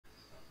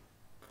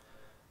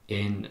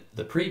In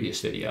the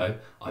previous video,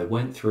 I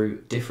went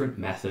through different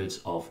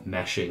methods of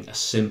meshing a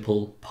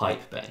simple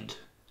pipe bend.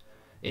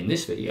 In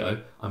this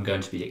video, I'm going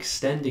to be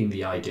extending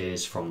the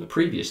ideas from the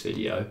previous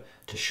video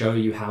to show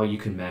you how you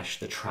can mesh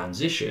the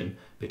transition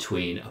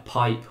between a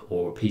pipe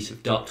or a piece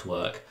of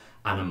ductwork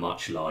and a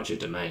much larger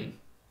domain.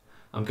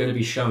 I'm going to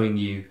be showing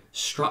you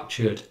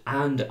structured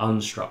and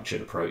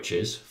unstructured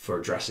approaches for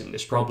addressing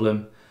this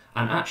problem,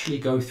 and actually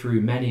go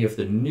through many of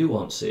the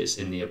nuances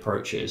in the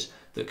approaches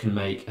that can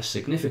make a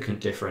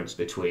significant difference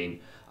between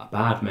a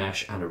bad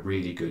mesh and a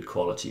really good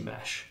quality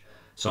mesh.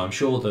 So I'm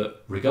sure that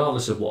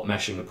regardless of what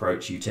meshing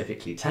approach you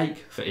typically take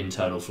for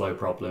internal flow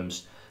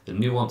problems, the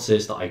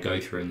nuances that I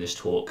go through in this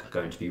talk are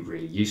going to be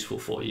really useful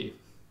for you.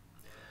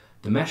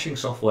 The meshing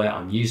software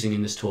I'm using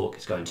in this talk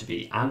is going to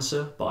be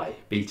ANSA by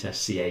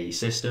Beta-CAE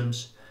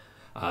Systems.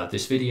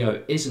 This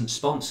video isn't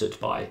sponsored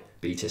by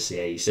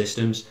Beta-CAE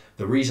Systems.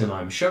 The reason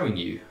I'm showing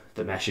you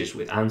the meshes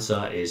with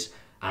ANSA is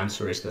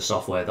the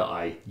software that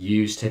I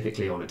use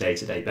typically on a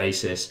day-to-day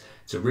basis.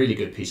 It's a really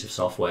good piece of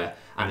software,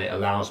 and it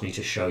allows me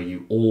to show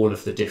you all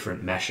of the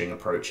different meshing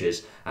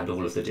approaches and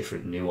all of the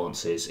different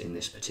nuances in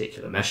this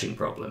particular meshing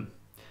problem.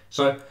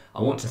 So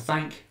I want to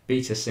thank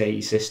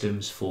Beta-CAE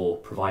Systems for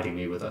providing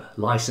me with a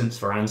license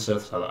for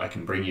ANSA so that I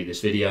can bring you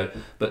this video,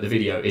 but the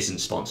video isn't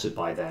sponsored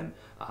by them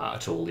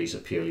at all. These are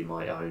purely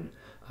my own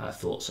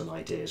thoughts and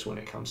ideas when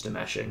it comes to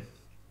meshing.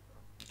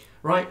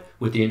 Right,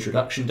 with the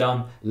introduction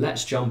done,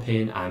 let's jump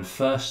in and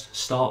first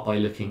start by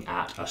looking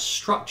at a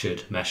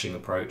structured meshing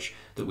approach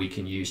that we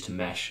can use to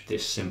mesh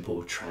this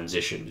simple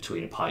transition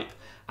between a pipe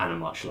and a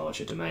much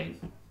larger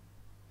domain.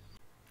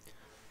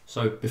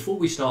 So before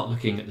we start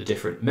looking at the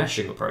different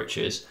meshing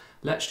approaches,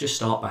 let's just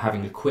start by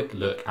having a quick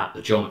look at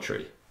the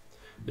geometry.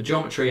 The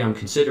geometry I'm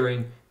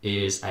considering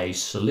is a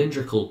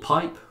cylindrical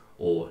pipe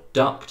or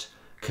duct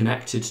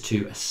connected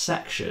to a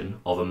section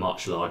of a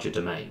much larger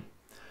domain.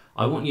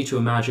 I want you to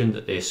imagine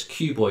that this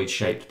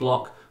cuboid-shaped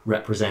block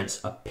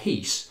represents a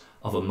piece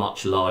of a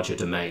much larger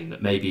domain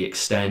that maybe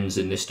extends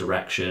in this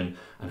direction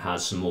and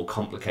has some more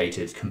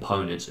complicated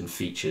components and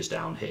features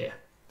down here.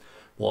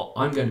 What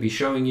I'm going to be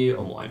showing you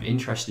and what I'm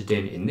interested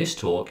in this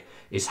talk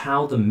is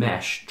how the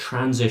mesh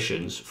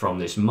transitions from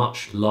this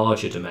much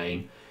larger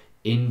domain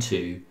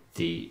into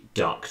the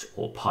duct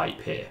or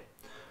pipe here.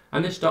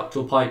 And this duct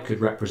or pipe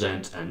could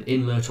represent an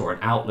inlet or an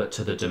outlet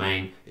to the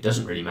domain. It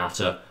doesn't really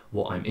matter.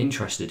 What I'm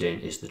interested in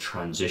is the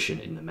transition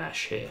in the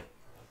mesh here.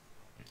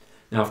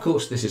 Now, of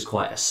course, this is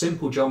quite a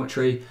simple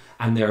geometry,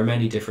 and there are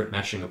many different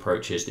meshing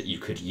approaches that you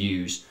could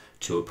use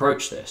to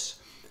approach this.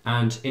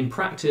 And in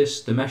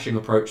practice, the meshing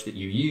approach that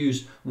you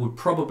use would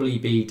probably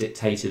be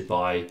dictated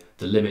by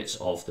the limits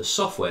of the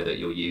software that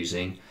you're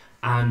using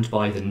and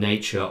by the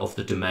nature of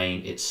the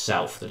domain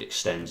itself that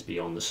extends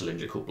beyond the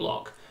cylindrical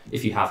block.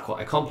 If you have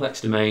quite a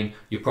complex domain,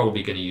 you're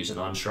probably going to use an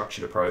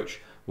unstructured approach,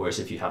 whereas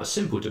if you have a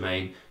simple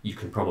domain, you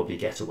can probably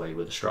get away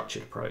with a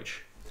structured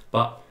approach.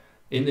 But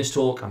in this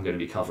talk, I'm going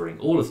to be covering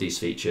all of these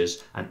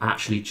features and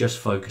actually just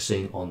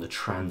focusing on the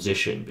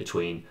transition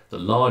between the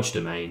large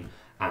domain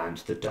and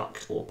the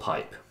duct or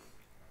pipe.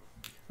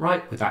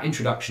 Right, with that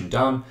introduction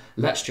done,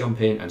 let's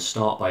jump in and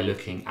start by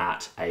looking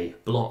at a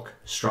block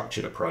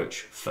structured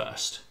approach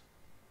first.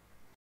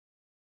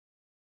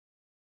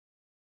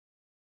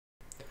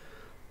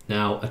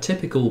 Now, a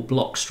typical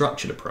block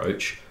structured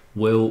approach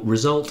will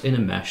result in a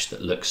mesh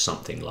that looks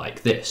something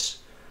like this.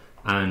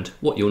 And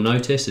what you'll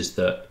notice is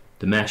that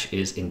the mesh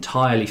is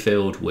entirely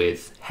filled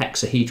with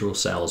hexahedral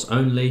cells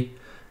only,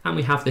 and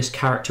we have this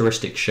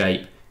characteristic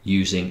shape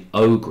using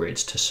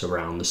O-grids to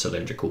surround the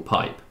cylindrical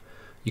pipe.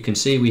 You can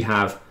see we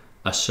have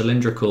a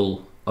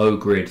cylindrical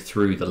O-grid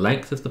through the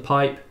length of the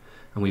pipe,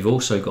 and we've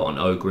also got an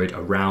O-grid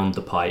around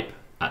the pipe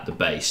at the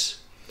base.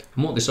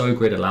 And what this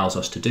O-grid allows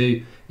us to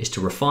do is to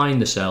refine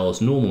the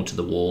cells normal to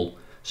the wall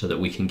so that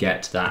we can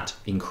get that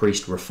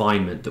increased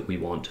refinement that we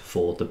want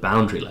for the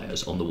boundary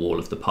layers on the wall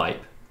of the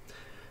pipe.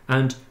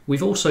 And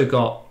we've also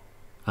got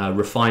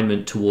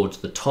refinement towards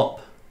the top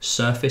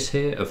surface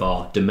here of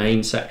our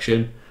domain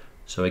section.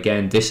 So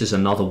again, this is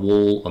another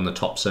wall on the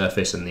top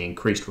surface, and the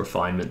increased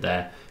refinement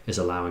there is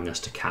allowing us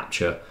to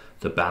capture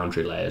the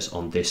boundary layers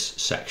on this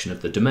section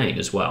of the domain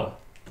as well.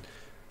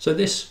 So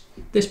this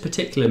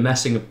particular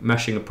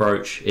meshing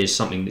approach is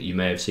something that you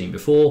may have seen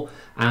before,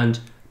 and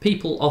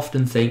people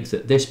often think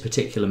that this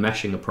particular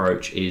meshing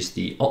approach is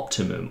the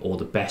optimum or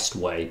the best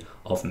way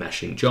of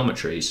meshing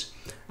geometries,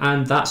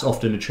 and that's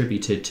often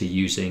attributed to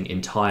using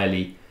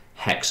entirely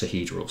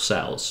hexahedral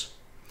cells.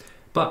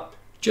 But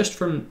just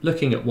from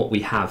looking at what we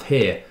have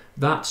here,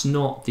 that's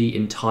not the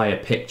entire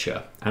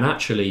picture, and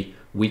actually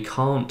we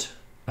can't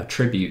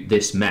attribute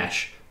this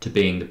mesh to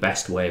being the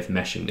best way of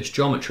meshing this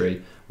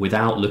geometry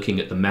without looking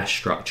at the mesh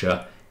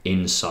structure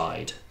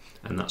inside,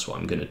 and that's what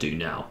I'm going to do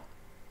now.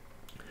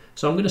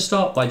 So I'm going to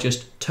start by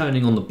just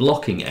turning on the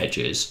blocking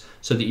edges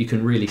so that you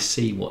can really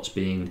see what's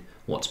being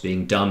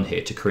done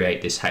here to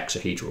create this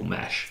hexahedral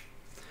mesh.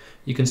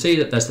 You can see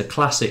that there's the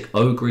classic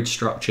O-grid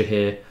structure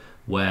here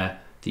where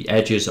the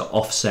edges are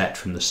offset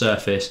from the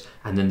surface,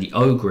 and then the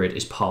O-grid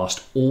is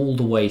passed all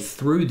the way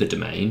through the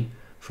domain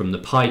from the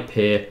pipe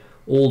here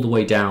all the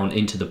way down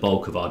into the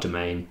bulk of our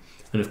domain.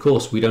 And of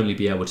course, we'd only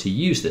be able to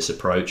use this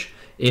approach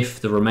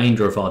if the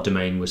remainder of our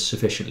domain was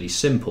sufficiently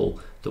simple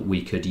that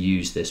we could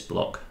use this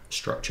block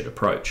structured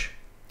approach.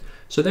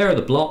 So there are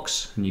the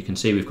blocks, and you can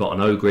see we've got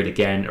an O-grid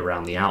again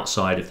around the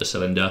outside of the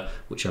cylinder,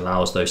 which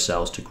allows those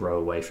cells to grow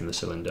away from the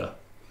cylinder.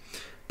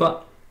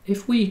 But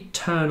if we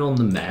turn on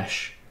the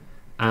mesh,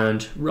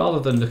 and rather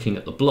than looking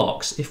at the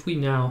blocks, if we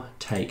now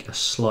take a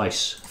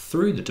slice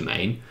through the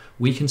domain,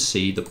 we can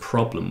see the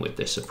problem with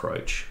this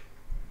approach.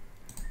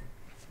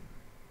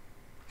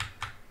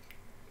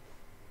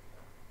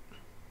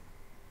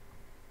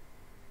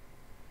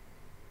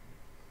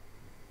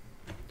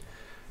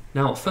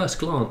 Now, at first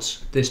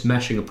glance, this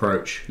meshing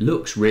approach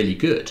looks really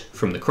good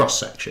from the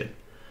cross-section.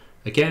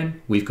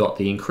 Again, we've got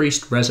the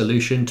increased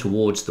resolution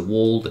towards the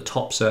wall, the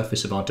top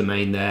surface of our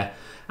domain there,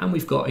 and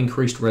we've got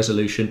increased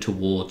resolution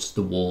towards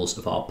the walls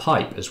of our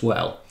pipe as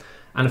well.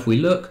 And if we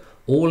look,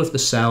 all of the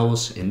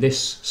cells in this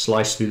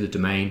slice through the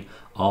domain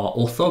are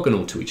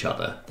orthogonal to each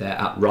other. They're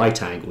at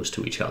right angles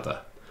to each other.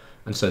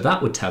 And so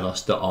that would tell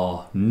us that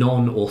our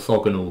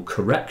non-orthogonal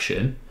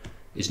correction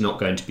is not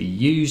going to be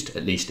used,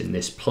 at least in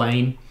this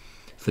plane,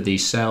 for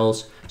these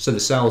cells. So the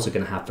cells are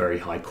going to have very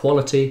high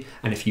quality,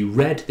 and if you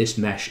read this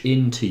mesh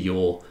into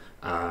your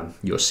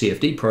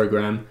CFD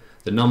program,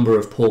 the number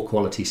of poor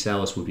quality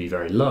cells would be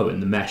very low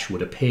and the mesh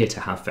would appear to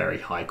have very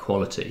high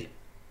quality.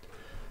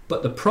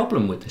 But the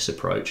problem with this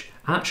approach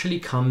actually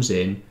comes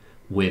in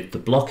with the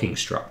blocking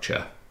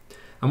structure.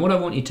 And what I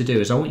want you to do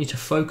is I want you to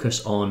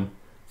focus on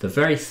the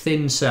very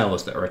thin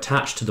cells that are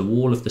attached to the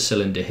wall of the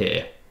cylinder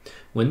here.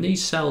 When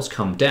these cells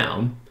come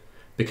down,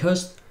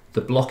 because the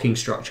blocking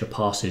structure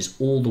passes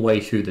all the way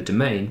through the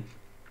domain,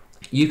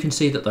 you can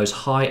see that those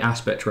high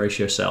aspect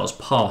ratio cells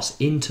pass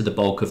into the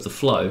bulk of the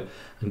flow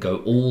and go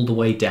all the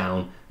way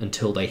down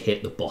until they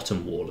hit the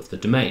bottom wall of the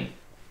domain.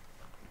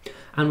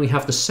 And we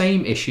have the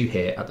same issue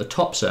here at the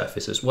top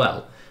surface as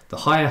well. The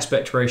high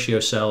aspect ratio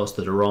cells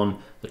that are on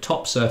the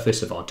top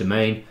surface of our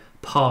domain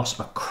pass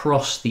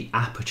across the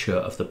aperture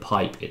of the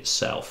pipe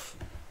itself.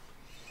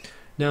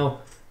 Now,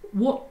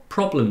 what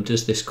problem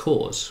does this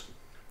cause?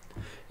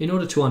 In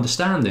order to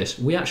understand this,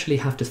 we actually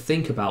have to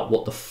think about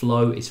what the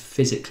flow is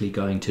physically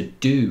going to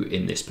do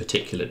in this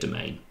particular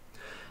domain.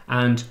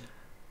 And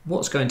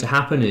what's going to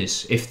happen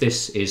is, if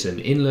this is an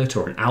inlet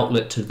or an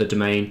outlet to the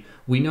domain,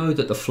 we know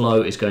that the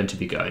flow is going to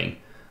be going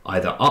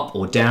either up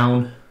or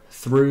down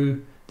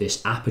through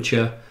this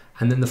aperture,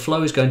 and then the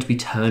flow is going to be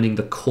turning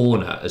the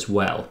corner as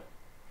well.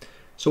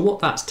 So what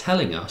that's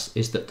telling us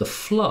is that the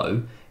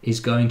flow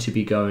is going to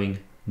be going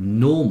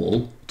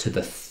normal to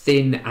the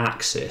thin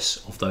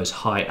axis of those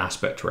high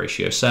aspect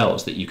ratio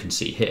cells that you can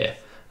see here.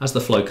 As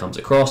the flow comes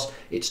across,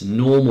 it's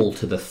normal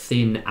to the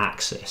thin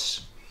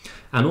axis.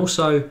 And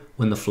also,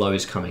 when the flow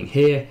is coming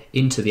here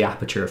into the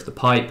aperture of the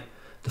pipe,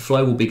 the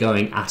flow will be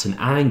going at an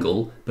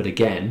angle, but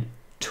again,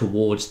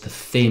 towards the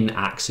thin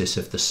axis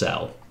of the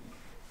cell.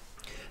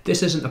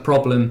 This isn't a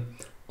problem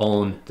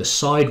on the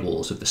side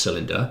walls of the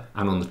cylinder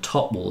and on the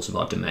top walls of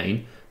our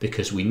domain,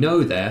 because we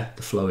know there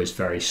the flow is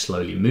very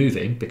slowly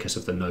moving because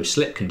of the no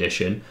slip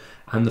condition,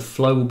 and the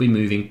flow will be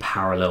moving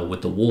parallel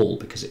with the wall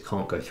because it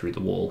can't go through the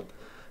wall.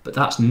 But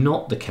that's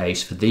not the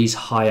case for these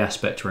high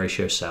aspect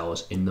ratio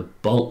cells in the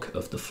bulk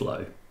of the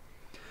flow.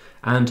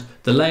 And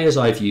the layers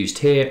I've used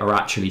here are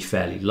actually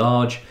fairly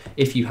large.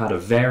 If you had a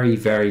very,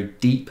 very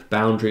deep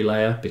boundary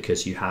layer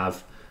because you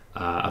have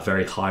a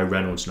very high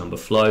Reynolds number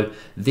flow,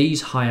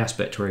 these high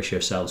aspect ratio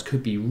cells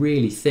could be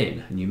really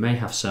thin, and you may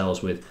have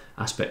cells with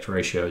aspect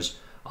ratios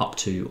up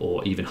to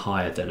or even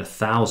higher than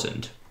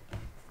 1,000.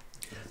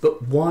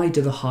 But why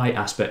do the high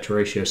aspect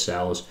ratio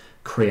cells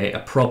create a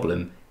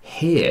problem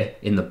here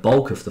in the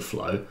bulk of the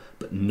flow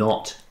but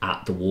not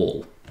at the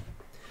wall?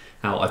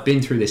 Now, I've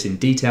been through this in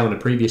detail in a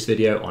previous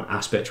video on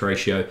aspect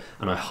ratio,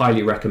 and I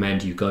highly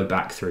recommend you go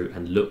back through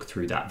and look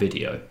through that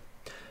video.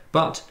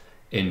 But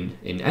in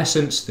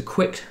essence, the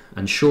quick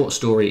and short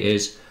story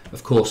is,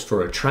 of course,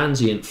 for a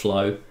transient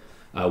flow,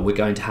 we're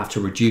going to have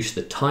to reduce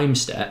the time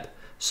step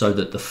so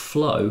that the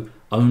flow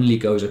only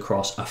goes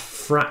across a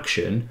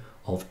fraction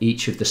of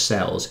each of the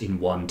cells in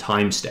one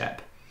time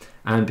step.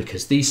 And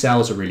because these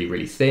cells are really,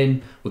 really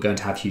thin, we're going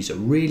to have to use a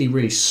really,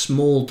 really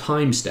small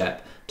time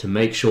step to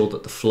make sure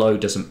that the flow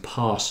doesn't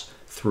pass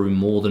through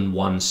more than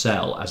one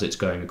cell as it's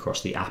going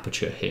across the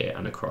aperture here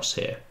and across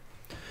here.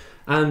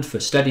 And for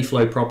steady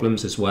flow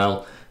problems as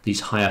well, these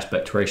high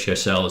aspect ratio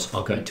cells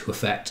are going to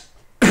affect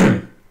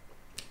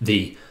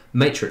the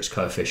matrix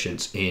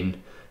coefficients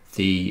in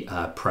the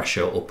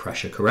pressure or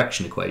pressure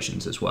correction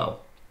equations as well.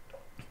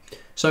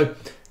 So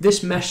this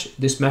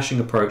meshing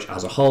approach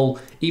as a whole,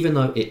 even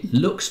though it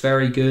looks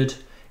very good,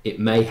 it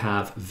may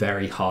have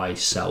very high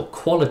cell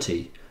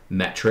quality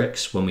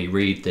metrics when we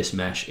read this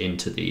mesh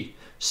into the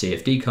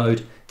CFD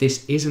code.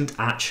 This isn't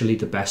actually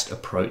the best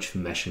approach for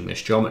meshing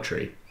this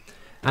geometry.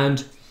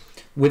 And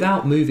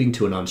without moving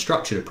to an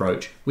unstructured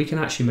approach, we can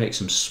actually make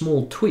some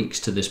small tweaks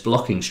to this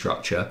blocking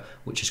structure,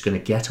 which is going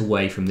to get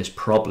away from this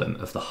problem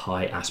of the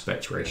high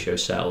aspect ratio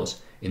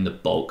cells in the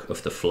bulk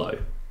of the flow.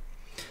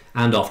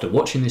 And after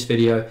watching this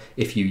video,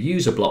 if you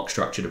use a block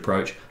structured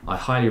approach, I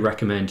highly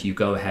recommend you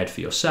go ahead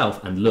for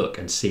yourself and look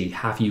and see,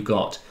 have you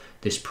got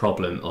this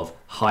problem of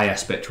high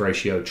aspect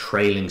ratio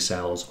trailing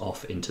cells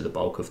off into the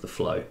bulk of the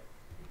flow.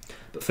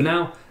 But for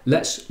now,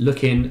 let's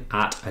look in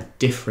at a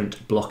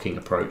different blocking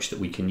approach that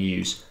we can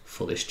use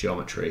for this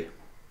geometry.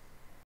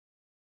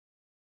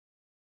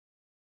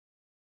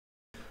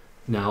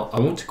 Now, I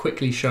want to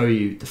quickly show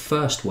you the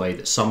first way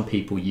that some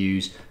people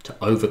use to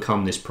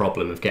overcome this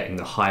problem of getting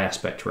the high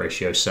aspect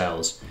ratio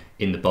cells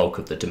in the bulk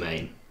of the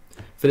domain.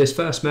 For this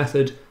first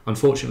method,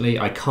 unfortunately,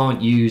 I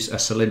can't use a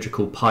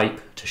cylindrical pipe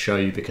to show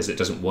you because it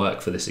doesn't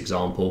work for this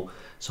example.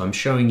 So I'm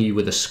showing you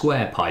with a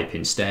square pipe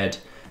instead.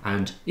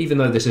 And even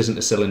though this isn't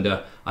a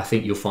cylinder, I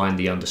think you'll find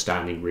the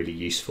understanding really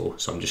useful.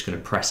 So I'm just going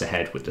to press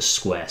ahead with the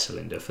square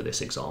cylinder for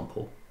this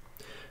example.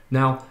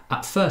 Now,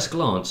 at first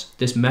glance,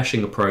 this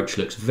meshing approach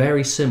looks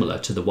very similar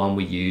to the one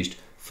we used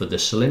for the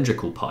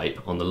cylindrical pipe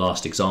on the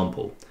last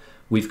example.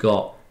 We've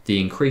got the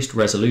increased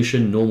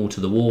resolution normal to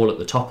the wall at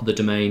the top of the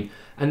domain,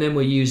 and then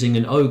we're using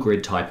an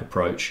O-grid type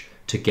approach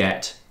to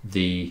get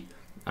the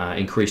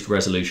increased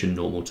resolution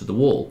normal to the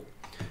wall.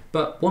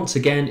 But once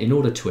again, in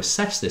order to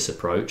assess this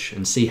approach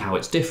and see how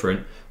it's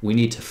different, we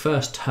need to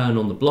first turn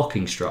on the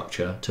blocking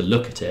structure to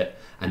look at it,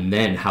 and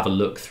then have a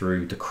look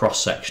through the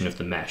cross-section of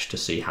the mesh to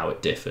see how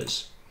it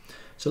differs.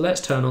 So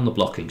let's turn on the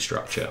blocking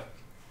structure.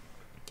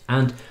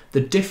 And the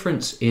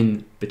difference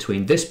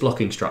between this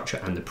blocking structure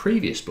and the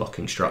previous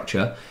blocking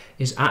structure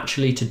is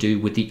actually to do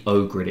with the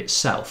O-grid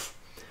itself.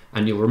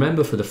 And you'll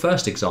remember for the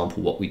first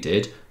example what we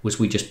did was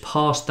we just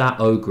passed that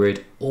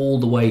O-grid all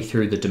the way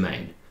through the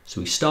domain.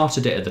 So we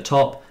started it at the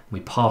top and we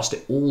passed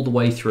it all the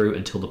way through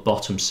until the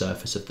bottom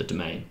surface of the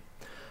domain.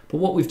 But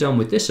what we've done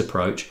with this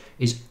approach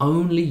is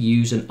only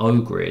use an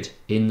O-grid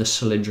in the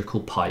cylindrical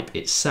pipe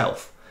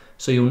itself.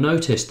 So you'll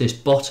notice this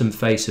bottom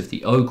face of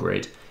the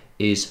O-grid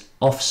is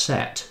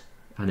offset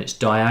and it's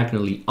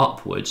diagonally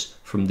upwards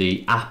from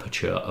the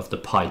aperture of the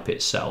pipe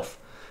itself.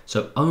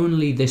 So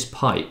only this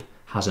pipe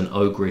has an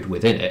O-grid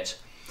within it,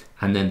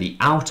 and then the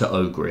outer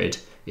O-grid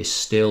is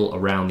still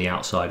around the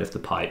outside of the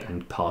pipe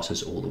and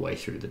passes all the way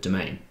through the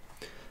domain.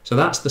 So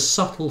that's the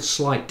subtle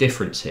slight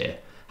difference here,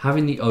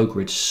 having the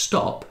O-grid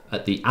stop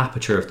at the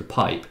aperture of the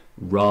pipe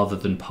rather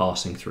than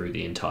passing through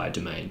the entire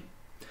domain.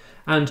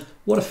 And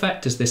what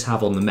effect does this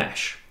have on the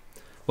mesh?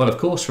 Well, of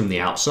course, from the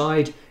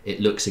outside, it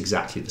looks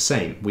exactly the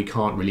same. We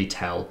can't really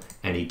tell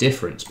any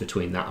difference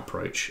between that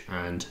approach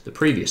and the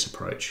previous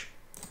approach.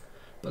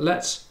 But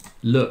let's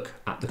look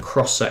at the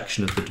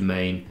cross-section of the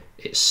domain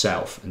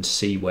itself and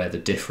see where the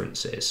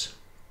difference is.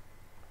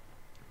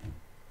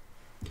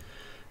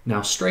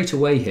 Now, straight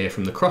away here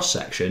from the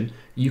cross-section,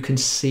 you can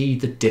see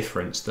the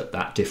difference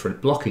that different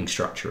blocking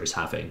structure is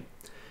having.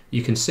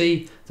 You can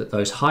see that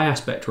those high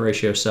aspect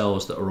ratio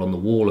cells that are on the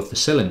wall of the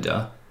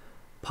cylinder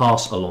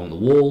pass along the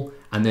wall,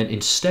 and then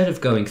instead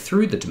of going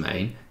through the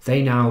domain,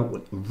 they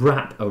now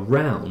wrap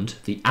around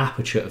the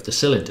aperture of the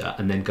cylinder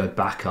and then go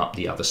back up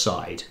the other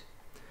side.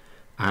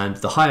 And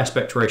the high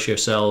aspect ratio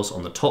cells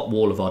on the top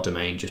wall of our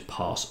domain just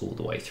pass all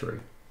the way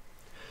through.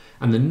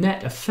 And the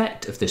net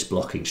effect of this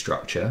blocking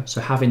structure, so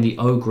having the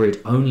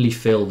O-grid only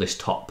fill this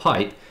top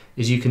pipe,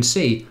 is you can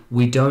see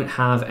we don't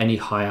have any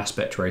high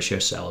aspect ratio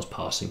cells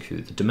passing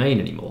through the domain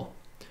anymore.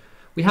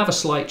 We have a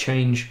slight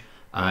change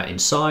in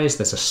size.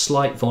 There's a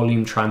slight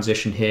volume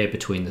transition here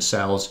between the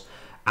cells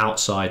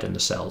outside and the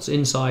cells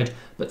inside,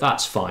 but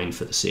that's fine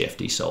for the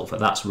CFD solver.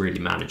 That's really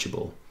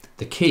manageable.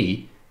 The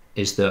key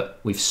is that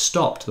we've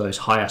stopped those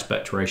high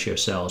aspect ratio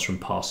cells from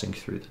passing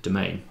through the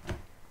domain.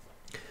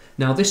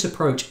 Now, this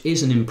approach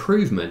is an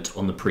improvement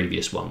on the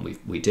previous one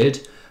we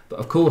did, but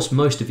of course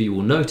most of you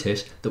will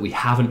notice that we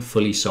haven't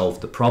fully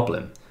solved the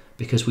problem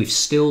because we've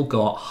still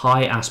got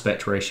high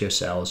aspect ratio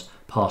cells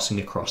passing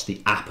across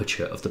the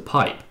aperture of the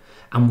pipe.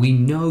 And we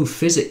know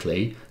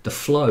physically the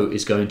flow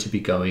is going to be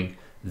going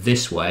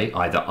this way,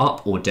 either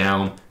up or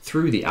down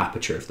through the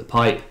aperture of the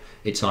pipe.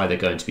 It's either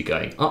going to be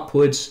going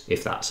upwards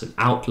if that's an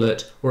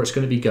outlet, or it's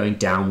going to be going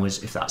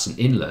downwards if that's an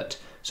inlet.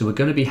 So we're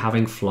going to be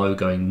having flow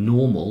going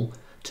normal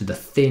to the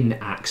thin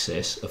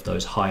axis of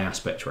those high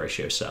aspect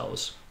ratio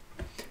cells.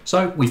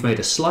 So we've made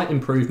a slight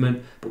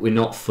improvement, but we're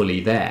not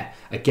fully there.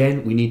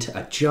 Again, we need to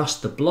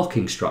adjust the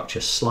blocking structure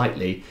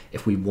slightly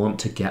if we want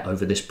to get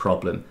over this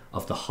problem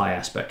of the high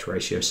aspect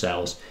ratio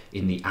cells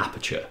in the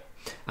aperture.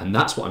 And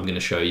that's what I'm going to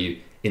show you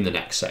in the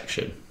next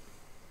section.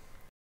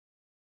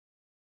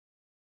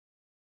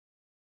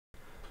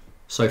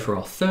 So for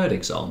our third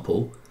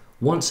example,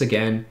 once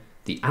again,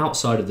 the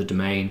outside of the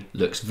domain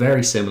looks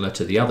very similar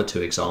to the other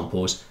two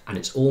examples, and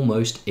it's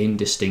almost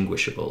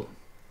indistinguishable.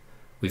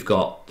 We've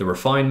got the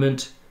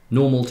refinement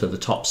normal to the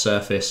top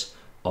surface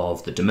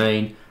of the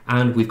domain,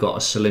 and we've got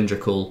a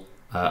cylindrical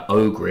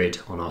O-grid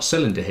on our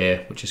cylinder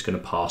here, which is going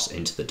to pass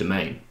into the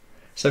domain.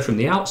 So from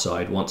the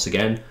outside, once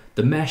again,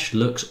 the mesh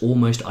looks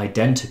almost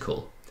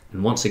identical.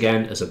 And once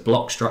again, as a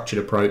block structured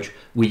approach,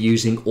 we're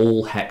using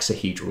all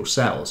hexahedral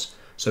cells.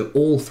 So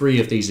all three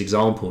of these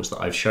examples that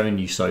I've shown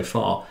you so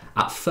far,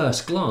 at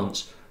first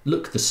glance,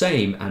 look the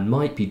same and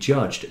might be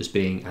judged as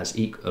being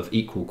of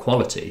equal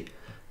quality.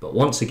 But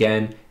once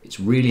again, it's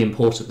really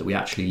important that we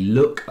actually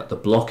look at the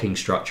blocking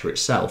structure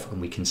itself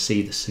and we can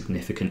see the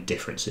significant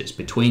differences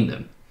between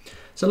them.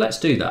 So let's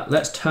do that.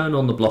 Let's turn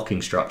on the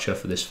blocking structure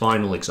for this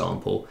final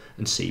example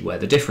and see where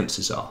the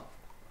differences are.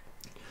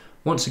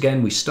 Once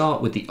again, we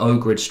start with the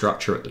O-grid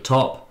structure at the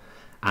top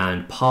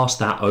and pass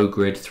that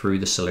O-grid through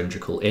the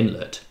cylindrical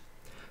inlet.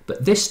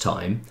 But this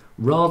time,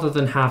 rather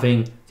than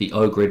having the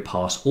O-grid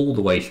pass all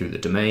the way through the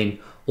domain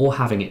or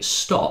having it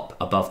stop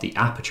above the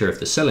aperture of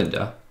the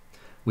cylinder,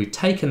 we've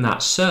taken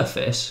that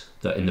surface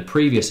that in the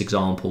previous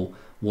example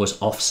was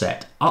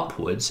offset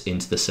upwards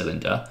into the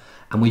cylinder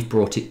and we've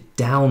brought it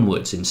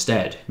downwards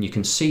instead. And you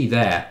can see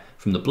there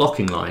from the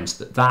blocking lines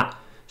that that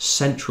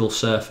central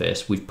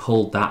surface, we've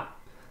pulled that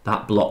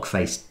block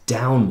face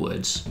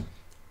downwards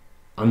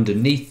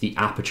underneath the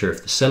aperture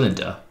of the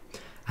cylinder.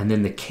 And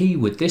then the key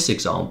with this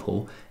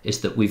example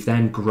is that we've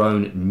then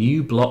grown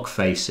new block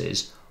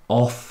faces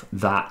off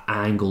that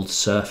angled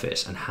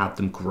surface and had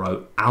them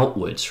grow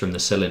outwards from the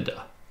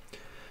cylinder.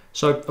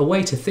 So a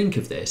way to think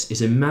of this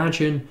is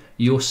imagine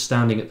you're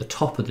standing at the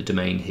top of the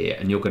domain here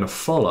and you're going to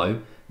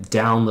follow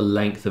down the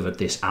length of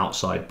this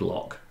outside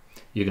block.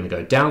 You're going to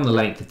go down the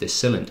length of this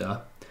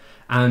cylinder,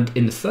 and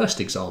in the first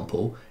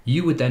example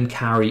you would then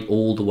carry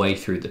all the way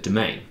through the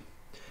domain.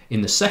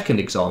 In the second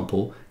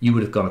example you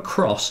would have gone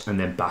across and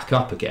then back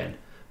up again,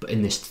 but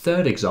in this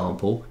third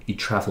example you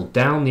travel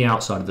down the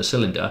outside of the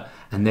cylinder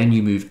and then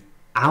you move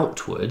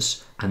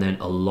outwards and then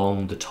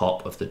along the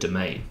top of the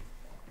domain.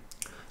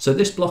 So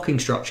this blocking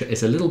structure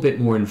is a little bit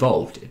more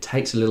involved. It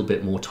takes a little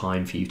bit more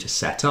time for you to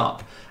set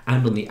up,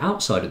 and on the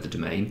outside of the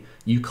domain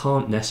you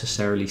can't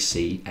necessarily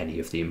see any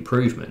of the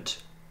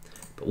improvement.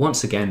 But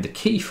once again, the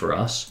key for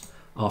us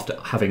after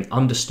having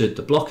understood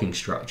the blocking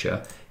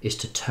structure is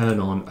to turn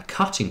on a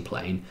cutting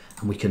plane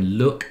and we can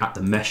look at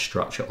the mesh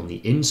structure on the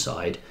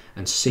inside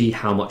and see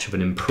how much of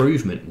an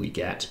improvement we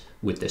get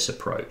with this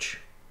approach.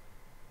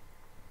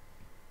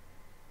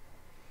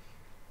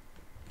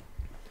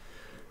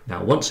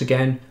 Now once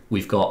again,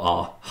 we've got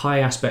our high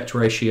aspect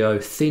ratio,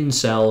 thin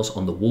cells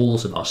on the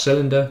walls of our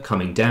cylinder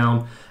coming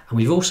down, and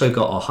we've also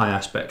got our high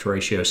aspect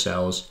ratio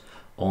cells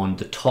on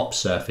the top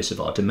surface of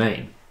our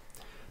domain.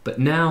 But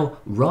now,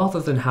 rather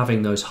than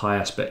having those high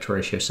aspect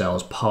ratio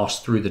cells pass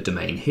through the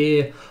domain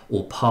here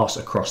or pass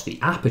across the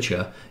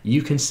aperture,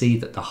 you can see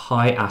that the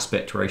high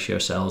aspect ratio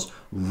cells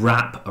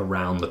wrap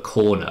around the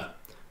corner.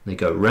 They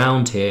go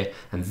round here,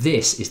 and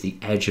this is the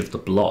edge of the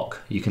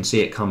block. You can see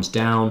it comes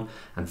down,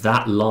 and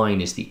that line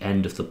is the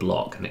end of the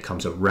block, and it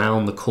comes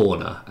around the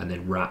corner and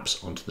then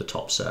wraps onto the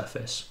top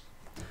surface.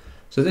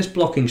 So this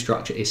blocking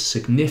structure is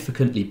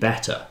significantly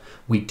better.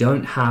 We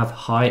don't have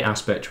high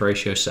aspect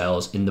ratio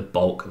cells in the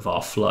bulk of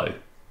our flow.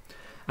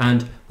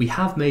 And we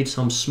have made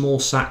some small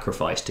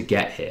sacrifice to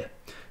get here.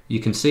 You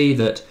can see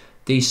that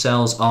these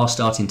cells are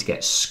starting to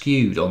get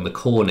skewed on the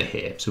corner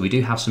here. So we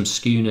do have some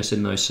skewness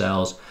in those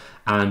cells,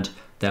 and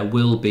there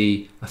will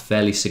be a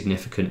fairly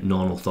significant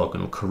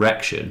non-orthogonal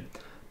correction.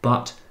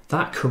 But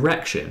that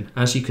correction,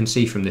 as you can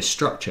see from this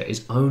structure,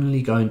 is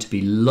only going to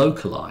be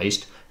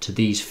localized to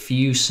these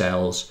few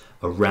cells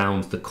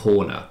around the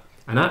corner.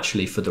 And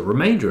actually for the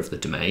remainder of the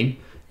domain,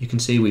 you can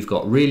see we've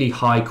got really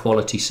high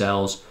quality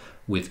cells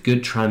with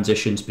good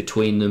transitions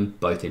between them,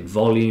 both in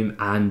volume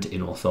and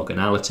in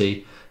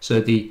orthogonality.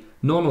 So the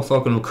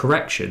non-orthogonal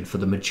correction for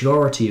the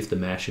majority of the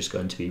mesh is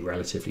going to be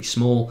relatively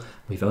small.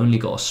 We've only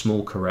got a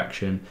small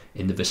correction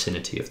in the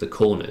vicinity of the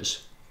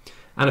corners.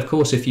 And of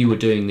course, if you were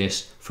doing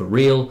this for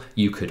real,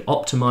 you could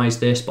optimize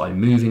this by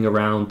moving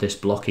around this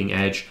blocking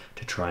edge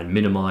to try and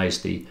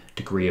minimize the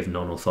degree of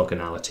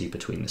non-orthogonality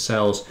between the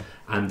cells,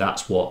 and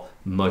that's what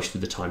most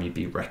of the time you'd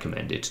be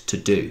recommended to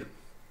do.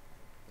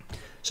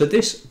 So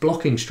this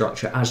blocking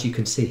structure, as you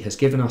can see, has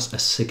given us a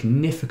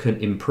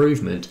significant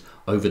improvement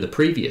over the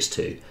previous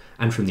two,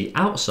 and from the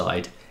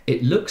outside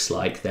it looks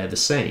like they're the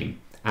same,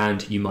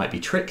 and you might be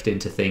tricked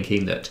into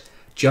thinking that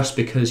just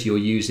because you're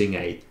using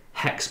a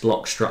hex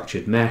block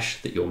structured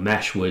mesh that your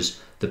mesh was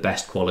the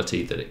best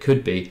quality that it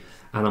could be.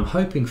 And I'm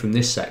hoping from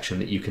this section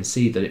that you can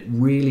see that it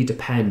really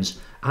depends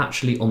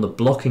actually on the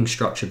blocking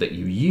structure that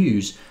you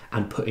use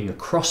and putting a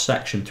cross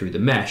section through the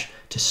mesh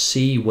to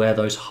see where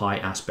those high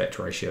aspect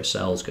ratio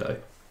cells go.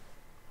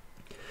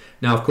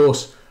 Now of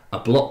course, a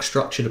block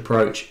structured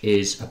approach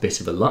is a bit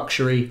of a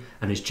luxury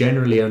and is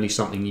generally only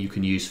something you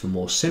can use for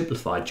more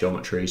simplified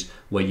geometries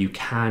where you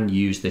can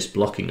use this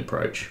blocking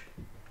approach.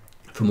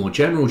 For more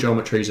general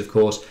geometries, of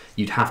course,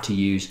 you'd have to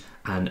use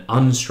an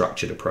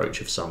unstructured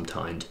approach of some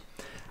kind.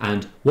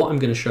 And what I'm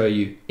going to show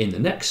you in the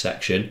next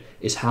section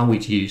is how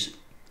we'd use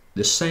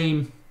the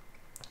same,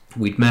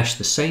 we'd mesh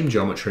the same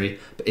geometry,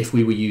 but if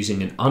we were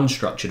using an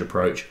unstructured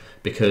approach,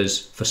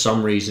 because for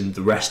some reason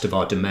the rest of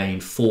our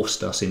domain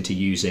forced us into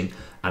using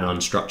an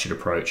unstructured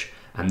approach,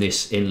 and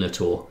this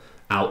inlet or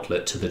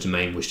outlet to the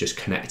domain was just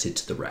connected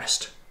to the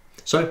rest.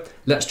 So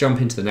let's jump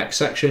into the next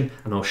section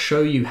and I'll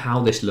show you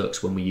how this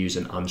looks when we use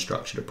an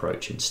unstructured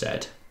approach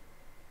instead.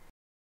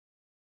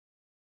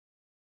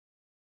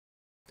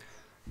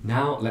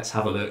 Now let's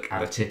have a look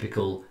at a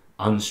typical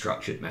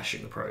unstructured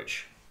meshing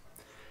approach.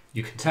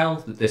 You can tell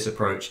that this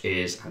approach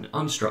is an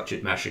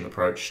unstructured meshing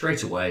approach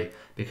straight away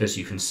because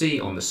you can see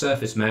on the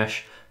surface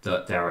mesh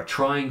that there are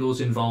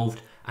triangles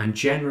involved, and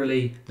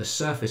generally the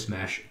surface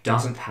mesh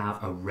doesn't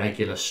have a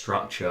regular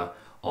structure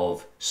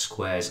of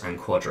squares and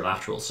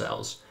quadrilateral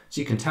cells.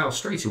 So you can tell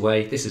straight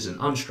away this is an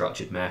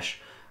unstructured mesh,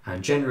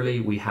 and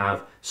generally we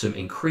have some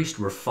increased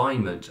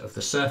refinement of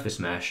the surface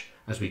mesh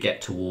as we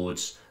get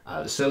towards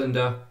the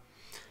cylinder.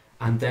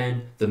 And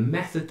then the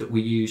method that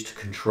we use to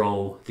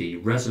control the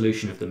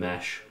resolution of the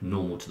mesh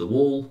normal to the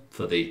wall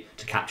to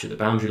capture the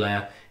boundary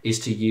layer is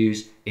to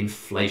use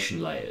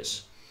inflation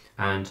layers.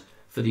 And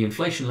for the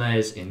inflation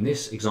layers in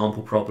this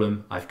example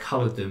problem, I've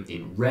colored them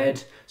in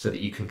red so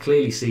that you can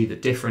clearly see the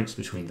difference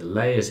between the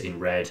layers in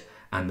red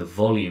and the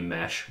volume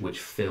mesh which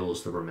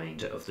fills the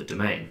remainder of the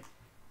domain.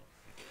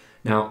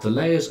 Now the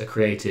layers are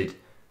created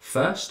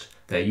first.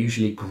 They're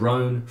usually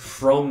grown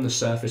from the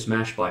surface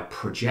mesh by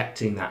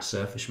projecting that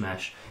surface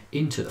mesh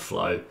into the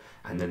flow,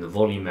 and then the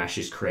volume mesh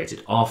is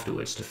created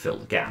afterwards to fill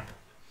the gap.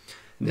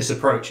 And this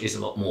approach is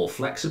a lot more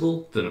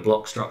flexible than a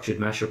block structured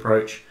mesh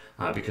approach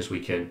because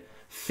we can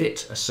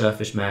fit a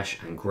surface mesh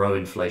and grow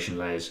inflation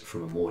layers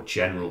from a more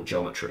general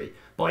geometry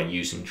by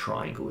using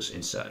triangles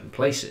in certain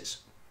places.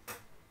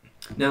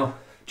 Now,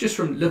 just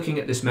from looking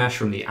at this mesh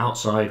from the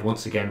outside,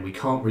 once again, we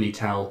can't really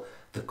tell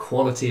the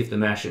quality of the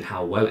mesh and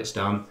how well it's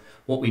done.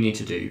 What we need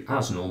to do,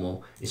 as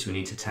normal, is we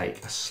need to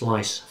take a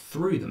slice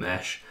through the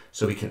mesh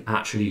so we can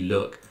actually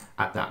look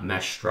at that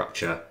mesh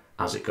structure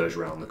as it goes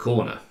around the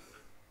corner.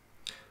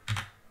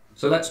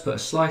 So let's put a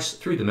slice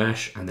through the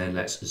mesh and then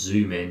let's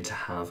zoom in to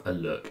have a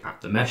look at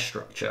the mesh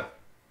structure.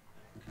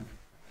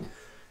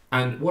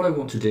 And what I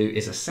want to do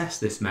is assess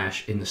this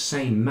mesh in the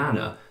same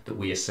manner that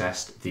we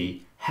assessed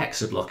the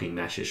hexablocking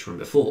meshes from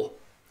before.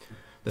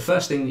 The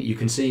first thing that you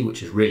can see,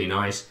 which is really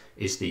nice,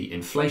 is the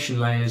inflation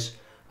layers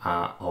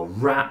are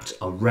wrapped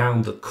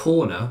around the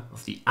corner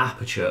of the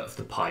aperture of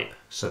the pipe.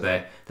 So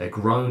they're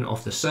grown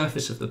off the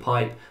surface of the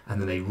pipe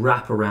and then they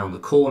wrap around the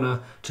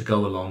corner to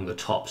go along the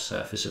top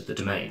surface of the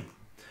domain.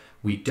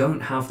 We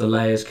don't have the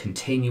layers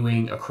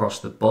continuing across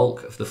the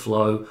bulk of the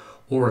flow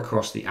or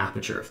across the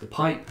aperture of the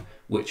pipe,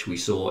 which we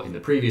saw in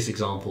the previous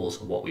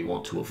examples of what we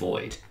want to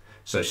avoid.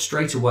 So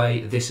straight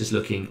away, this is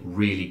looking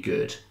really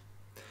good.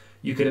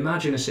 You could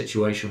imagine a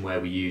situation where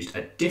we used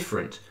a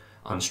different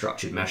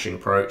unstructured meshing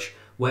approach,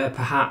 where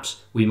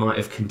perhaps we might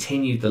have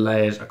continued the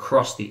layers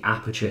across the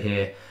aperture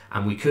here,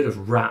 and we could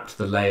have wrapped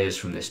the layers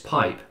from this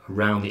pipe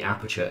around the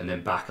aperture and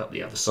then back up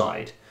the other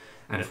side.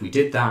 And if we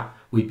did that,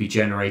 we'd be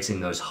generating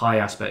those high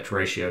aspect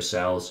ratio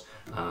cells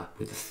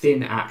with a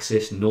thin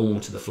axis normal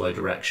to the flow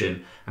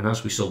direction. And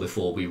as we saw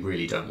before, we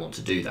really don't want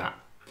to do that.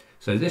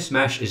 So this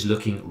mesh is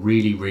looking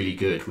really, really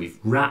good. We've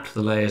wrapped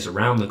the layers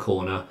around the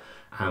corner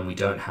and we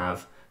don't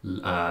have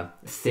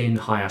thin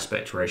high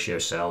aspect ratio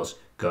cells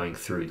going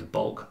through the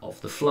bulk of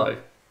the flow.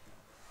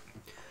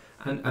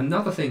 And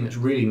another thing that's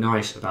really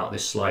nice about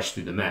this slice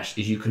through the mesh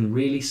is you can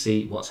really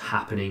see what's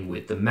happening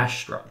with the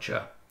mesh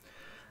structure.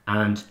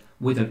 And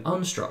with an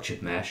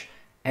unstructured mesh,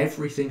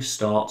 everything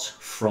starts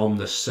from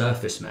the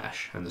surface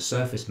mesh, and the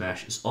surface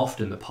mesh is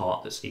often the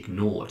part that's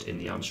ignored in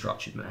the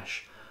unstructured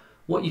mesh.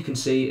 What you can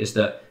see is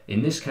that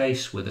in this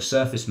case, with the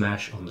surface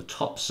mesh on the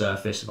top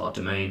surface of our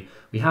domain,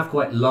 we have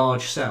quite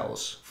large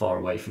cells far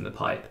away from the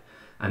pipe,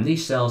 and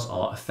these cells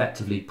are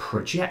effectively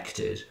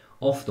projected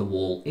off the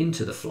wall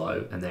into the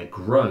flow, and they're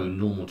grown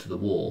normal to the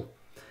wall.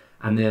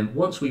 And then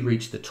once we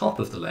reach the top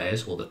of the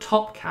layers, or the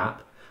top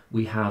cap,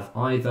 we have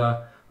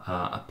either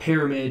a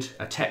pyramid,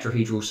 a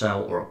tetrahedral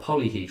cell, or a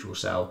polyhedral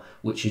cell,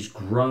 which is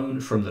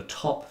grown from the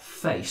top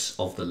face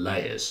of the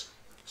layers.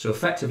 So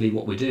effectively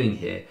what we're doing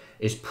here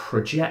is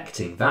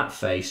projecting that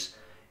face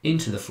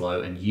into the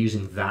flow and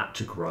using that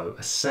to grow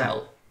a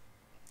cell.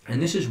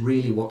 And this is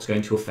really what's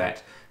going to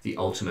affect the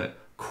ultimate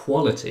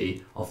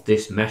quality of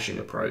this meshing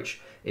approach.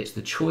 It's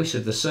the choice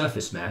of the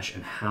surface mesh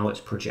and how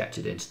it's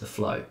projected into the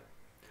flow.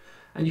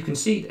 And you can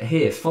see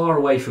here, far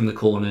away from the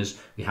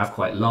corners, we have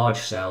quite large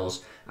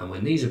cells, and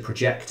when these are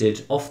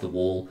projected off the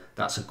wall,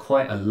 that's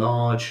quite a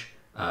large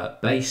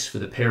base for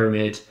the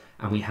pyramid,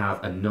 and we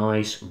have a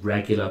nice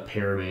regular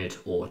pyramid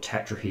or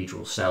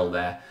tetrahedral cell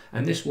there,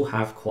 and this will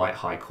have quite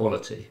high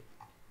quality.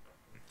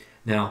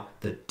 Now,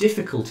 the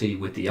difficulty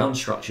with the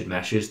unstructured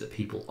meshes that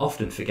people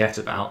often forget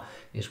about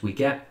is we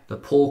get the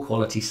poor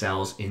quality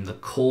cells in the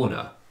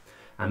corner.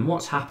 And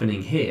what's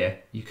happening here,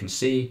 you can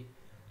see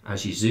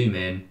as you zoom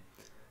in,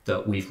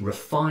 that we've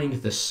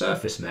refined the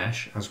surface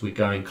mesh as we're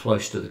going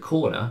close to the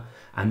corner,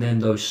 and then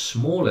those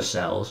smaller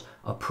cells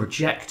are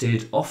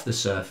projected off the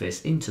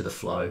surface into the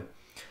flow.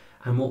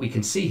 And what we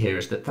can see here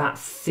is that that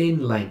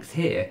thin length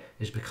here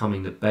is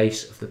becoming the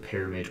base of the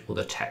pyramid or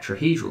the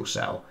tetrahedral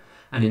cell.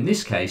 And in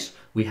this case,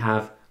 we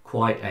have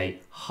quite a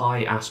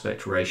high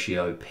aspect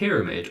ratio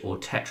pyramid or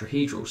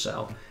tetrahedral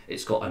cell.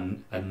 It's got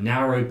a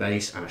narrow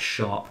base and a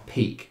sharp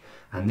peak.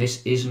 And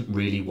this isn't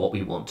really what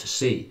we want to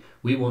see.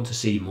 We want to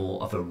see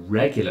more of a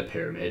regular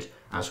pyramid,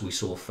 as we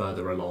saw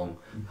further along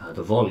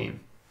the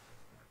volume.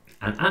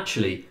 And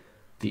actually,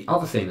 the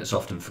other thing that's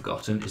often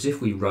forgotten is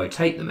if we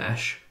rotate the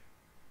mesh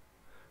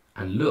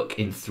and look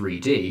in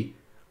 3D,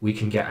 we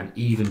can get an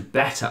even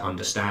better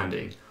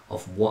understanding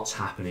of what's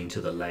happening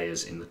to the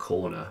layers in the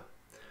corner.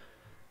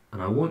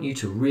 And I want you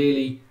to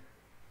really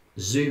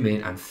zoom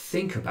in and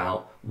think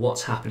about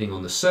what's happening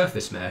on the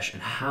surface mesh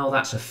and how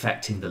that's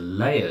affecting the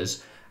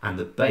layers and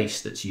the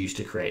base that's used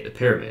to create the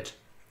pyramid.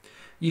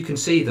 You can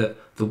see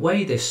that the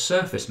way this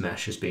surface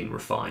mesh has been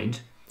refined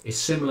is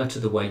similar to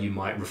the way you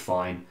might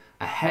refine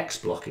a hex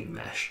blocking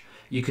mesh.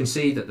 You can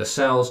see that the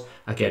cells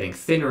are getting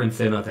thinner and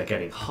thinner, they're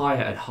getting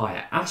higher and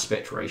higher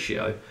aspect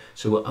ratio,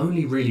 so we're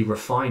only really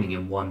refining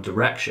in one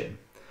direction.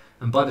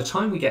 And by the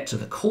time we get to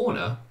the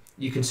corner,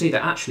 you can see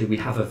that actually we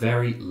have a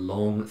very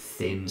long,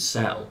 thin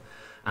cell.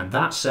 And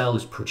that cell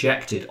is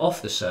projected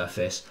off the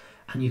surface,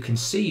 and you can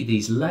see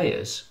these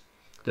layers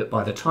that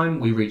by the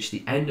time we reach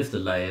the end of the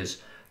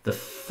layers,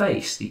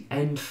 the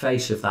end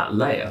face of that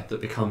layer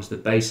that becomes the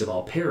base of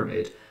our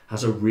pyramid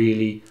has a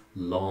really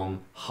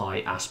long, high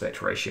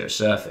aspect ratio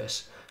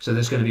surface. So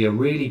there's going to be a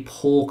really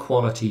poor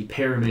quality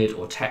pyramid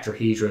or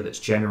tetrahedra that's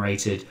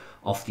generated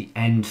off the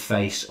end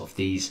face of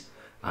these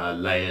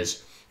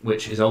layers,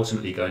 which is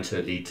ultimately going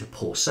to lead to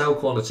poor cell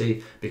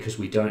quality because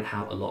we don't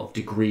have a lot of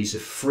degrees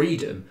of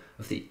freedom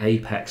of the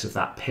apex of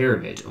that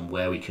pyramid and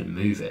where we can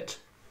move it.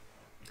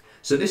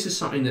 So this is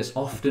something that's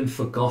often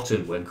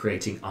forgotten when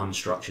creating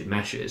unstructured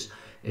meshes,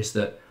 is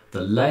that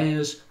the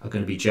layers are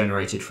going to be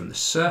generated from the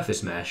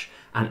surface mesh,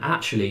 and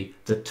actually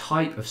the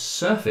type of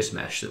surface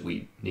mesh that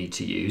we need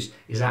to use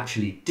is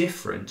actually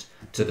different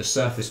to the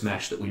surface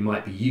mesh that we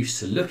might be used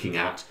to looking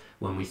at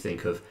when we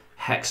think of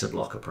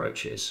hexablock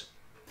approaches.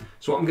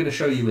 So what I'm going to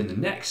show you in the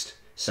next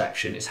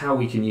section is how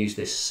we can use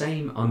this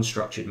same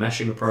unstructured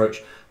meshing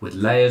approach with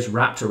layers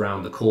wrapped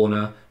around the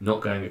corner,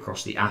 not going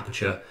across the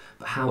aperture,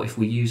 but how if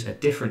we use a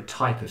different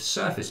type of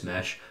surface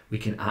mesh, we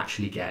can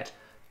actually get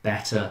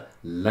better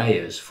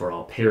layers for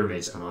our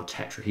pyramids and our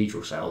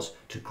tetrahedral cells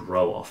to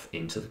grow off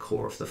into the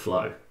core of the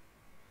flow.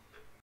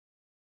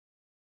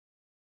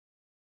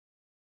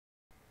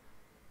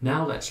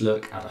 Now let's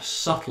look at a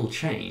subtle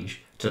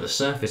change to the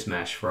surface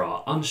mesh for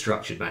our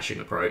unstructured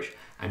meshing approach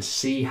and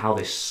see how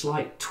this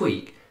slight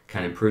tweak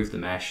can improve the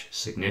mesh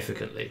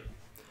significantly.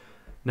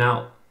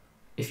 Now,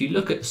 if you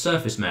look at the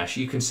surface mesh,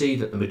 you can see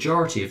that the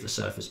majority of the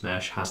surface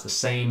mesh has the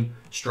same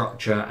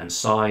structure and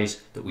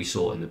size that we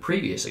saw in the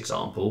previous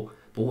example,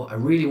 but what I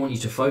really want you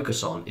to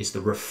focus on is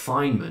the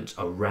refinement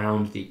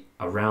around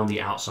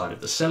the outside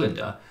of the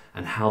cylinder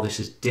and how this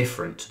is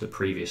different to the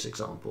previous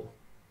example.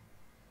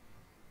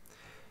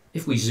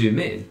 If we zoom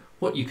in,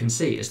 what you can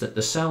see is that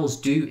the cells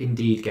do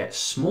indeed get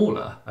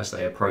smaller as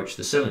they approach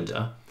the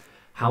cylinder.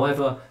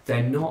 However,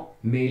 they're not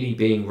merely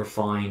being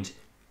refined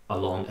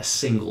along a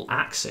single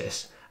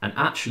axis, and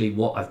actually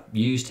what I've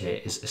used here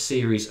is a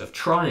series of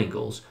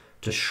triangles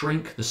to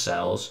shrink the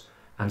cells,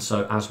 and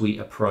so as we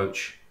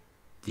approach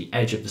the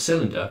edge of the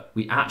cylinder,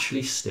 we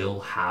actually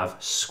still have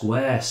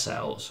square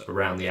cells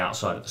around the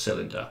outside of the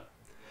cylinder.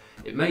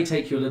 It may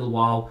take you a little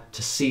while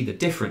to see the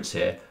difference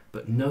here,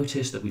 but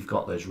notice that we've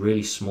got those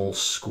really small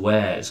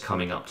squares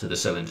coming up to the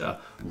cylinder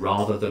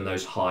rather than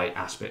those high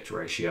aspect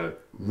ratio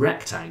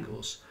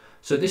rectangles.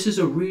 So this is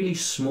a really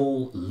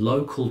small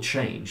local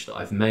change that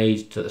I've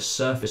made to the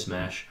surface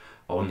mesh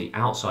on the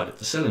outside of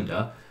the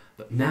cylinder,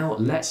 but now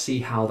let's see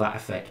how that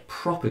effect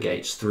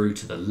propagates through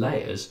to the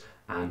layers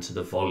and to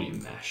the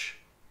volume mesh.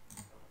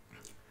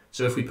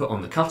 So if we put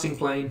on the cutting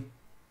plane,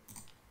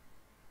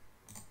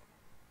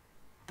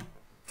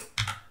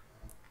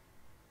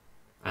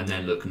 and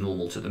then look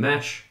normal to the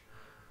mesh,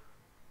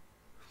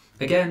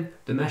 again,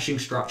 the meshing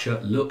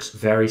structure looks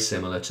very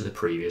similar to the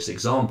previous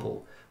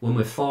example. When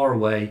we're far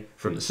away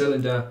from the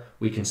cylinder,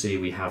 we can see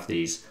we have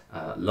these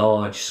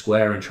large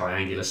square and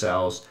triangular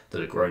cells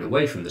that are grown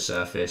away from the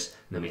surface,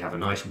 and then we have a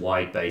nice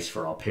wide base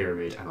for our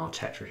pyramid and our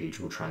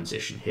tetrahedral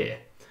transition here.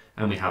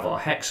 And we have our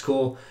hex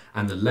core,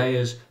 and the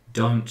layers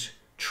don't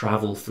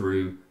travel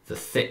through the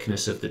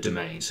thickness of the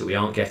domain, so we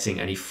aren't getting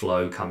any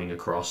flow coming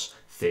across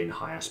thin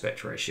high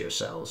aspect ratio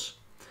cells.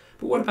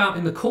 But what about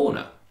in the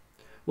corner?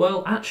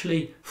 Well,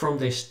 actually, from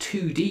this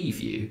 2D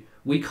view,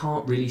 we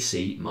can't really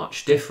see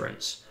much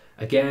difference.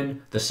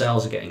 Again, the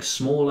cells are getting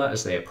smaller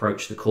as they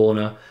approach the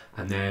corner,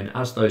 and then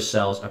as those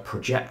cells are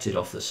projected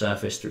off the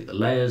surface through the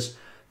layers,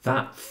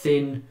 that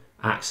thin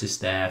axis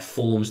there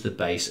forms the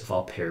base of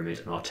our pyramid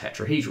and our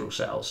tetrahedral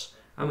cells,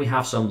 and we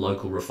have some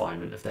local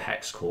refinement of the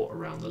hex core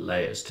around the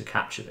layers to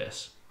capture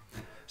this.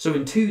 So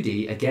in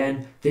 2D,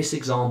 again, this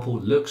example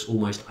looks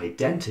almost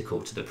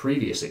identical to the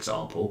previous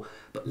example,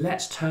 but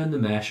let's turn the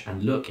mesh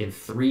and look in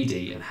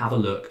 3D and have a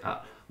look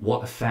at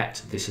what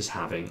effect this is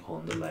having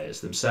on the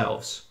layers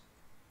themselves.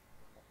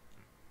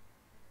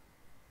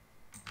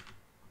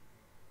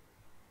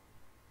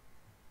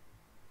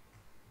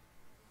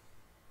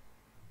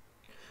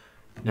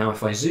 Now,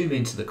 if I zoom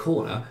into the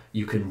corner,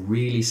 you can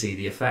really see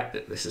the effect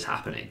that this is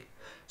happening.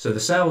 So the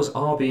cells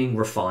are being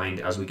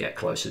refined as we get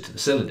closer to the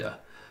cylinder,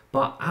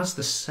 but as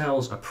the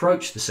cells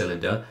approach the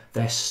cylinder,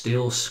 they're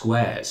still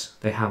squares.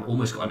 They have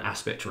almost got an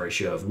aspect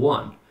ratio of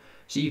 1.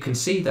 So you can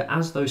see that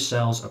as those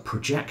cells are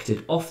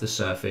projected off the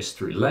surface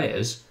through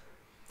layers,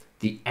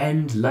 the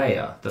end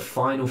layer, the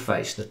final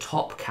face, the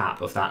top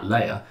cap of that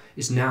layer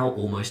is now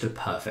almost a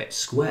perfect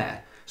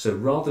square. So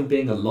rather than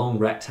being a long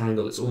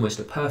rectangle, it's almost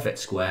a perfect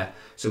square.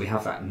 So we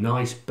have that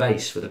nice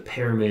base for the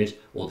pyramid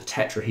or the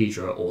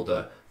tetrahedra or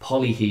the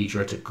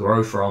polyhedra to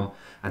grow from.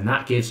 And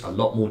that gives a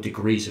lot more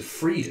degrees of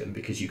freedom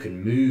because you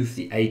can move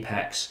the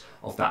apex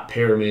of that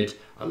pyramid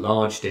a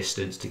large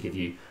distance to give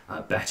you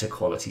better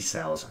quality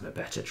cells and a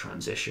better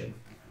transition.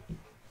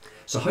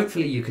 So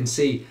hopefully you can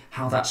see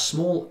how that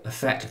small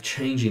effect of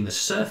changing the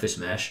surface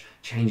mesh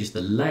changes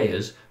the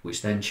layers,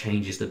 which then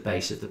changes the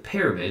base of the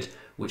pyramid,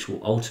 which will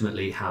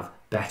ultimately have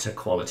better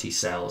quality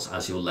cells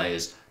as your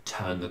layers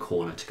turn the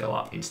corner to go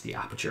up into the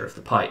aperture of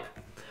the pipe.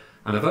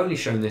 And I've only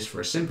shown this for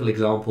a simple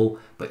example,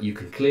 but you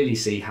can clearly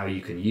see how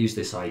you can use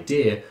this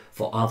idea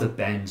for other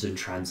bends and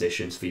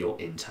transitions for your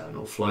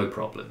internal flow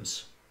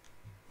problems.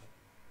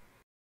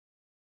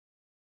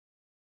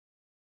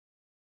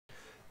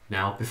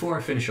 Now, before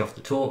I finish off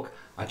the talk,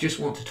 I just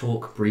want to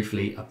talk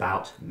briefly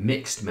about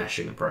mixed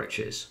meshing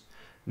approaches.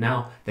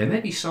 Now, there may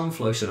be some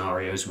flow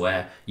scenarios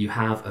where you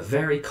have a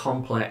very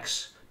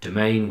complex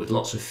domain with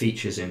lots of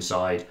features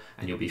inside,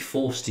 and you'll be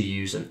forced to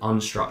use an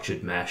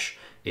unstructured mesh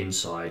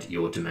inside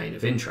your domain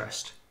of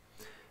interest.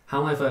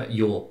 However,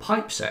 your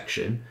pipe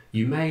section,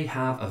 you may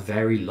have a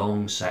very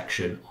long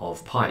section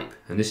of pipe,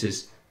 and this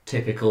is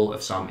typical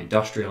of some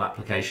industrial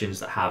applications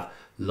that have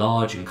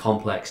large and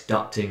complex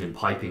ducting and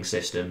piping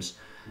systems.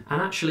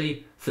 And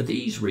actually, for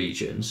these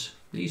regions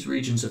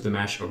of the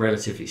mesh are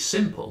relatively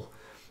simple,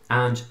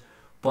 and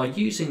by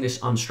using this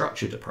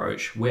unstructured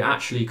approach, we're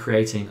actually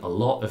creating a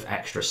lot of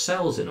extra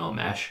cells in our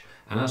mesh.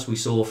 And as we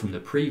saw from the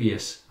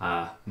previous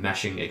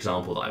meshing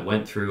example that I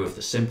went through of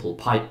the simple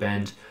pipe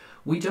bend,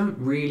 we don't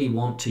really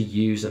want to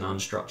use an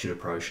unstructured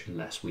approach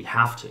unless we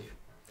have to.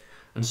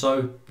 And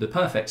so the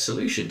perfect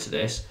solution to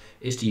this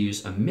is to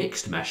use a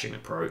mixed meshing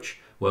approach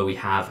where we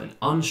have an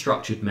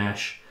unstructured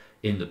mesh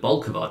in the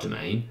bulk of our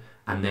domain,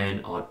 and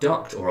then our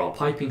duct or our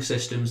piping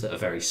systems that are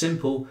very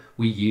simple,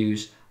 we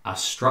use a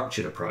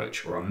structured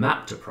approach or a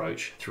mapped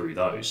approach through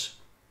those.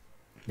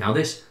 Now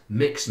this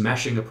mixed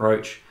meshing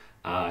approach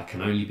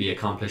can only be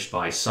accomplished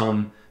by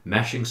some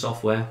meshing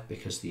software,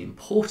 because the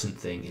important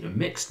thing in a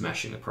mixed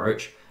meshing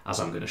approach, as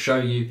I'm going to show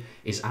you,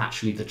 is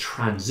actually the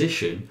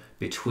transition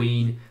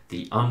between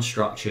the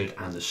unstructured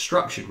and the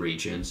structured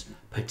regions,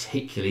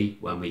 particularly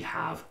when we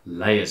have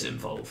layers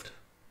involved.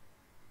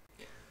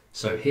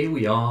 So here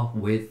we are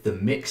with the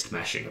mixed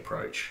meshing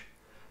approach.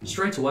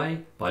 Straight away,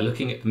 by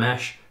looking at the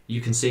mesh,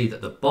 you can see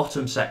that the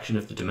bottom section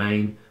of the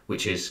domain,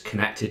 which is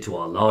connected to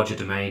our larger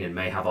domain and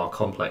may have our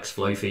complex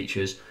flow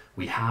features,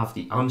 we have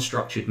the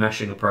unstructured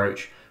meshing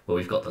approach where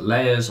we've got the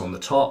layers on the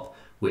top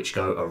which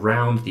go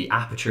around the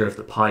aperture of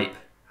the pipe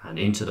and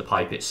into the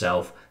pipe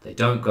itself. They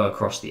don't go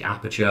across the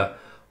aperture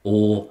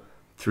or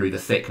through the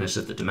thickness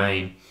of the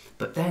domain.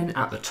 But then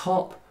at the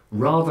top,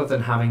 rather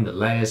than having the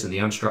layers in the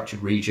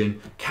unstructured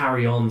region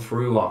carry on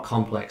through our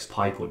complex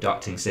pipe or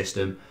ducting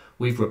system,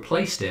 we've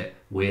replaced it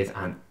with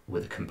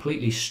a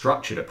completely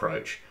structured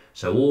approach.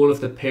 So all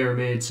of the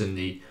pyramids and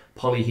the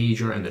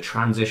polyhedra and the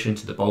transition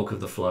to the bulk of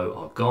the flow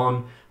are gone.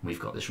 And we've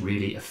got this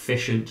really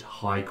efficient,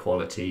 high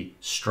quality,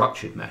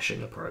 structured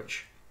meshing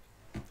approach.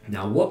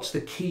 Now, what's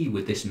the key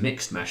with this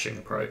mixed meshing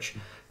approach?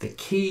 The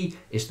key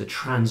is the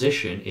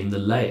transition in the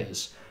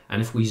layers. And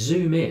if we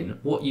zoom in,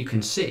 what you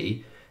can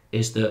see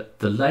is that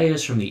the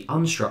layers from the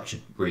unstructured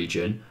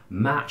region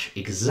match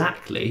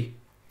exactly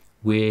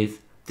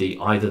with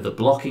either the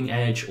blocking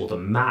edge or the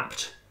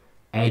mapped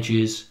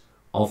edges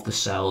of the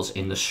cells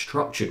in the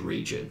structured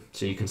region.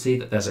 So you can see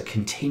that there's a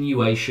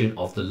continuation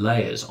of the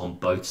layers on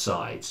both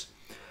sides.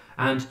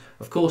 And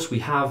of course we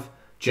have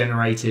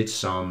generated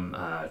some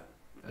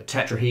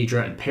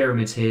tetrahedra and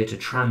pyramids here to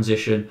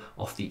transition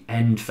off the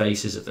end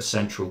faces of the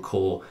central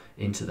core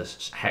into the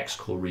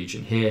Hexcore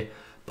region here.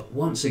 But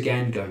once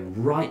again,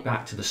 going right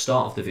back to the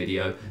start of the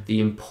video, the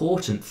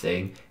important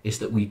thing is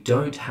that we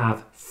don't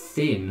have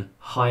thin,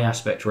 high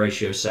aspect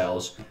ratio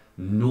cells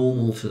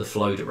normal to the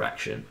flow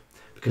direction,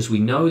 because we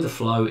know the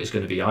flow is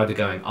going to be either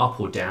going up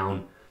or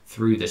down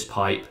through this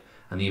pipe.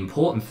 And the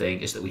important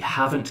thing is that we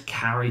haven't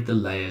carried the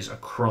layers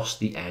across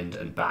the end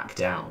and back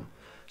down.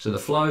 So the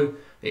flow,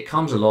 it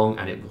comes along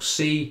and it will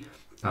see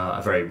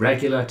a very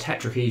regular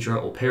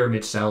tetrahedra or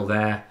pyramid cell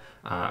there,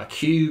 a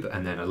cube,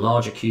 and then a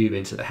larger cube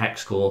into the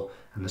hex core,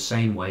 and the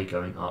same way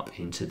going up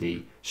into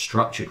the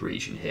structured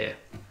region here.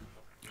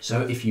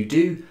 So if you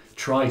do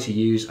try to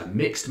use a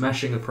mixed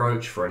meshing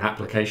approach for an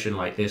application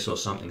like this or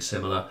something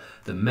similar,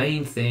 the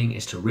main thing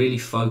is to really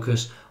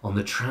focus on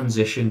the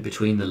transition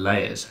between the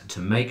layers and to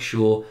make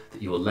sure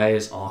that your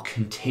layers are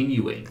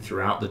continuing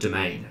throughout the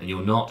domain and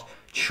you're not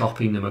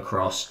chopping them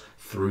across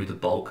through the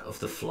bulk of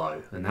the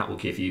flow. And that will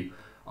give you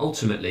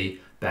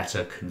ultimately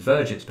better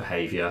convergence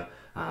behavior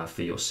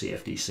for your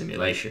CFD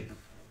simulation.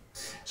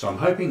 So I'm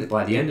hoping that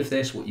by the end of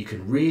this, what you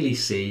can really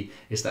see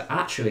is that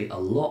actually a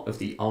lot of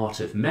the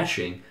art of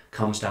meshing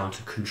comes down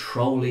to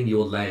controlling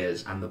your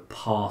layers and the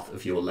path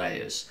of your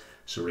layers.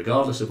 So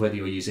regardless of whether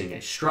you're using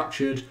a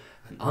structured,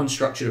 an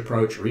unstructured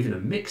approach, or even a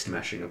mixed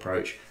meshing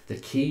approach, the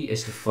key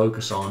is to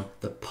focus on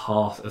the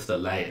path of the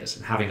layers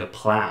and having a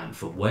plan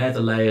for where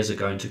the layers are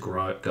going to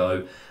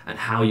go and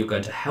how you're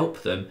going to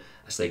help them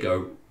as they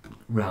go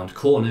round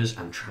corners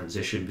and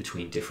transition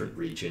between different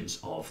regions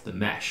of the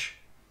mesh.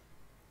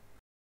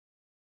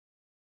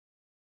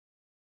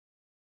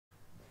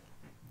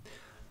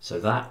 So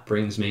that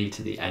brings me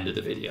to the end of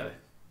the video.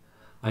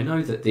 I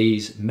know that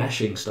these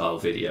meshing style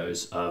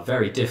videos are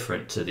very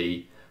different to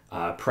the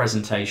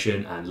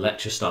presentation and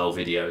lecture style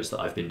videos that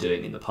I've been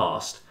doing in the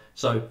past.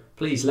 So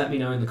please let me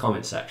know in the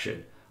comment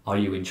section. Are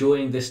you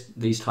enjoying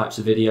these types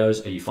of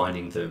videos? Are you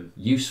finding them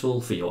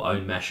useful for your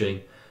own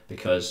meshing?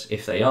 Because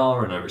if they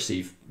are, and I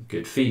receive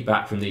good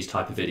feedback from these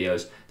type of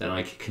videos, then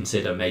I could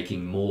consider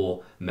making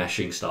more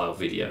meshing style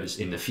videos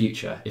in the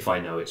future if I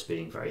know it's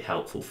being very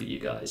helpful for you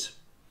guys.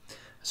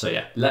 So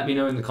yeah, let me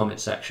know in the comment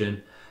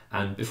section.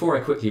 And before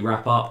I quickly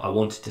wrap up, I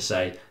wanted to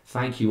say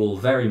thank you all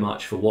very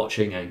much for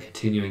watching and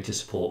continuing to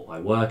support my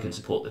work and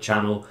support the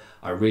channel.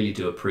 I really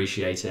do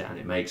appreciate it, and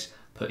it makes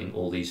putting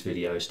all these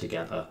videos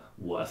together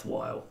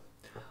worthwhile.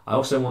 I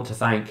also want to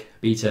thank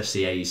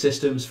Beta-CAE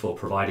Systems for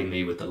providing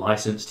me with the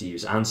license to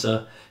use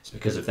ANSA. It's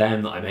because of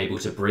them that I'm able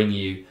to bring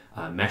you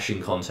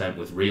meshing content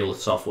with real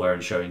software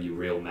and showing you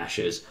real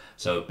meshes.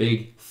 So a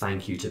big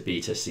thank you to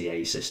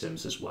Beta-CAE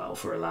Systems as well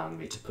for allowing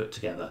me to put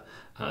together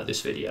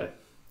this video.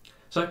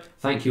 So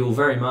thank you all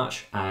very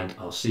much, and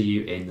I'll see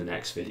you in the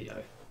next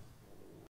video.